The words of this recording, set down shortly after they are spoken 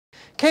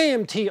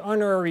KMT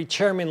Honorary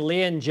Chairman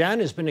Lien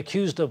Chan has been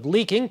accused of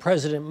leaking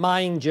President Ma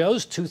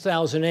Ying-jeou's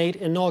 2008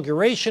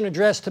 inauguration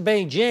address to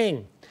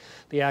Beijing.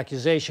 The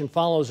accusation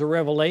follows a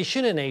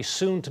revelation in a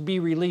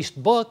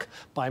soon-to-be-released book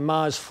by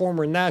Ma's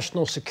former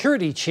national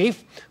security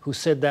chief, who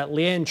said that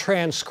Lien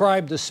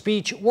transcribed the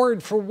speech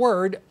word for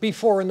word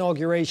before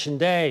Inauguration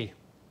Day.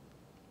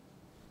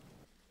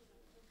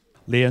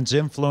 Lien's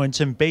influence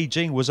in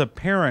Beijing was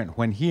apparent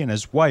when he and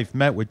his wife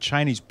met with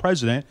Chinese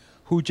President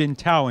Hu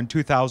Jintao in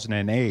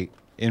 2008.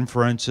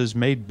 Inferences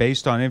made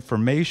based on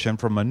information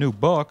from a new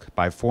book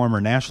by former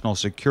National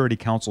Security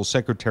Council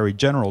Secretary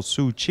General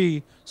Su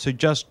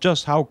suggest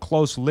just how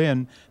close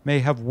Lien may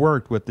have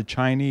worked with the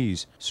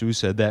Chinese. Su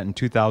said that in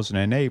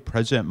 2008,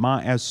 President Ma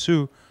asked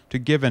Su to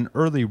give an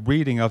early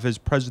reading of his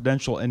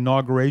presidential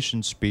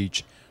inauguration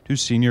speech to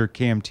senior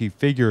KMT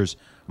figures,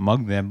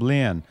 among them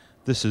Lien.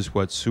 This is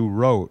what Su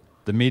wrote.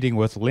 The meeting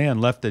with Lien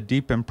left a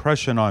deep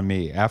impression on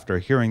me. After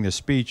hearing the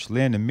speech,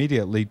 Lien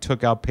immediately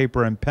took out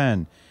paper and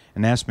pen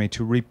and asked me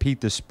to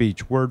repeat the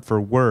speech word for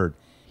word.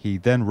 He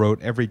then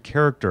wrote every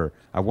character.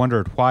 I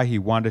wondered why he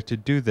wanted to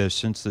do this,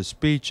 since the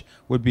speech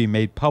would be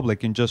made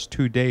public in just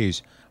 2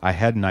 days. I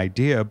had an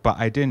idea, but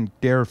I didn't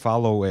dare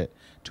follow it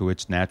to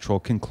its natural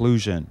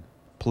conclusion.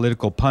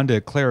 Political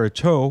pundit Clara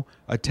Chou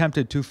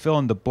attempted to fill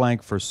in the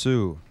blank for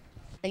Su.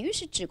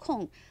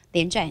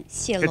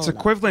 It's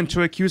equivalent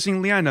to accusing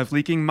Lien of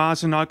leaking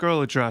Ma's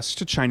inaugural address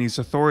to Chinese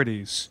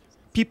authorities.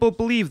 People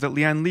believe that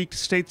Lien leaked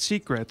state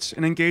secrets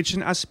and engaged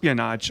in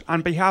espionage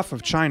on behalf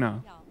of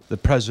China. The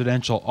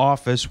presidential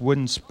office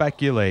wouldn't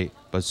speculate,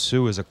 but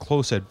Su is a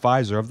close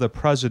advisor of the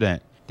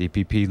president.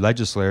 DPP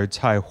Legislator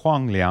Tsai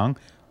Huang-liang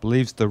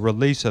believes the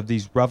release of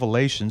these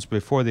revelations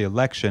before the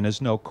election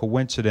is no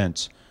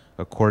coincidence.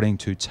 According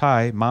to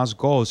Tsai, Ma's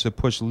goal is to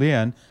push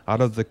Lien out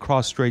of the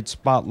cross-strait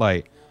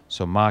spotlight,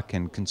 so Ma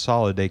can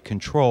consolidate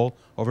control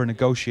over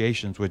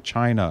negotiations with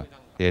China.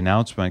 The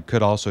announcement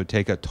could also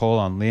take a toll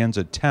on Lien's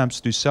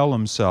attempts to sell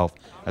himself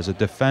as a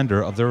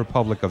defender of the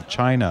Republic of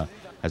China,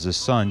 as his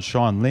son,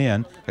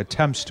 Lien,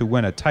 attempts to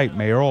win a tight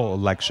mayoral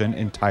election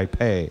in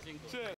Taipei.